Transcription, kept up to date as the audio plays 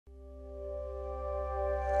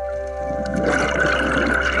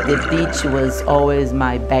The beach was always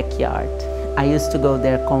my backyard. I used to go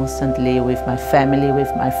there constantly with my family, with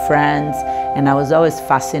my friends, and I was always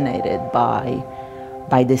fascinated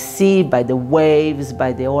by the sea, by the waves,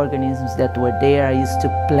 by the organisms that were there. I used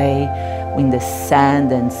to play in the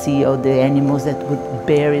sand and see all the animals that would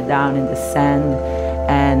bury down in the sand.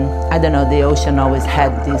 And I don't know, the ocean always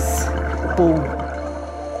had this pull.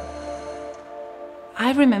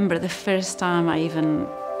 I remember the first time I even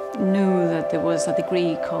knew that there was a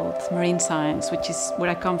degree called marine science, which is where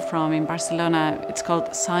I come from in Barcelona. It's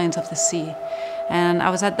called Science of the Sea. And I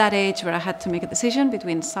was at that age where I had to make a decision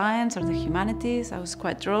between science or the humanities. I was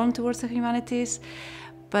quite drawn towards the humanities.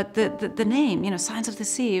 But the name, Science of the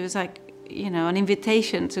Sea, it was like, an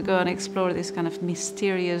invitation to go and explore this kind of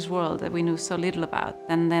mysterious world that we knew so little about.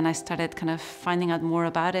 And then I started kind of finding out more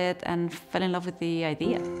about it and fell in love with the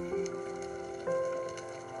idea.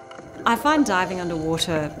 I find diving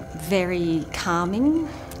underwater very calming,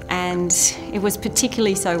 and it was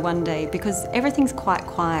particularly so one day because everything's quite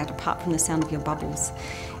quiet apart from the sound of your bubbles.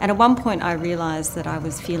 And at one point I realised that I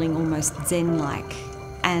was feeling almost zen-like,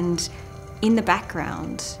 and in the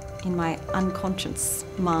background, in my unconscious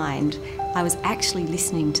mind, I was actually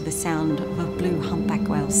listening to the sound of a blue humpback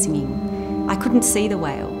whale singing. I couldn't see the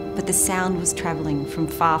whale, but the sound was travelling from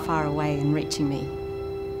far, far away and reaching me.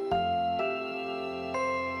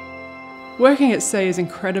 Working at sea is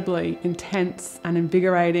incredibly intense and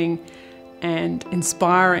invigorating and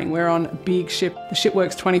inspiring. We're on a big ship. The ship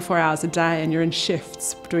works 24 hours a day and you're in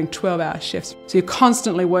shifts, doing 12-hour shifts. So you're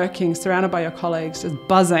constantly working, surrounded by your colleagues, just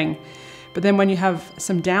buzzing. But then when you have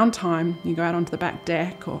some downtime, you go out onto the back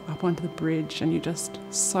deck or up onto the bridge and you just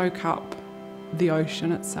soak up the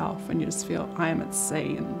ocean itself, and you just feel, I am at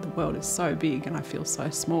sea and the world is so big and I feel so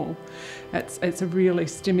small. It's a really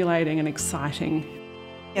stimulating and exciting.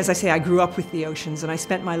 As I say, I grew up with the oceans and I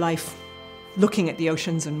spent my life looking at the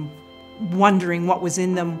oceans and wondering what was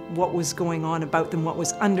in them, what was going on about them, what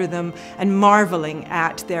was under them, and marveling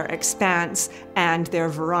at their expanse and their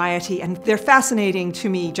variety. And they're fascinating to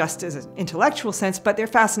me just as an intellectual sense, but they're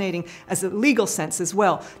fascinating as a legal sense as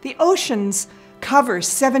well. The oceans cover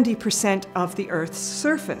 70% of the Earth's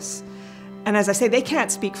surface. And as I say, they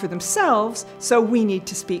can't speak for themselves, so we need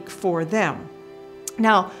to speak for them.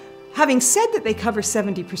 Now, having said that they cover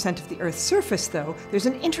 70% of the Earth's surface, though, there's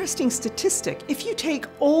an interesting statistic. If you take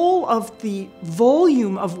all of the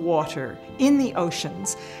volume of water in the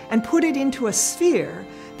oceans and put it into a sphere,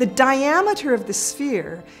 the diameter of the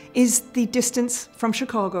sphere is the distance from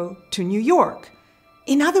Chicago to New York.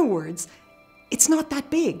 In other words, it's not that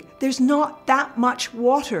big. There's not that much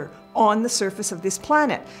water on the surface of this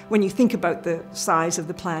planet when you think about the size of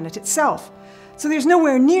the planet itself. So there's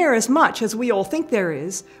nowhere near as much as we all think there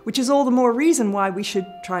is, which is all the more reason why we should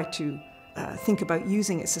try to think about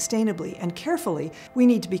using it sustainably and carefully. We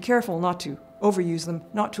need to be careful not to overuse them,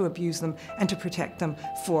 not to abuse them, and to protect them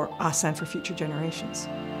for us and for future generations.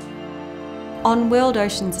 On World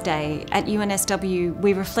Oceans Day at UNSW,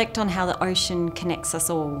 we reflect on how the ocean connects us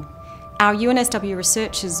all. Our UNSW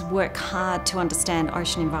researchers work hard to understand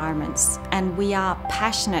ocean environments, and we are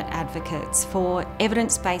passionate advocates for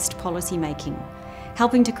evidence-based policy making,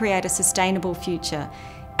 helping to create a sustainable future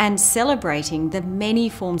and celebrating the many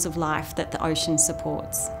forms of life that the ocean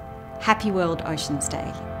supports. Happy World Oceans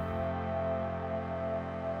Day.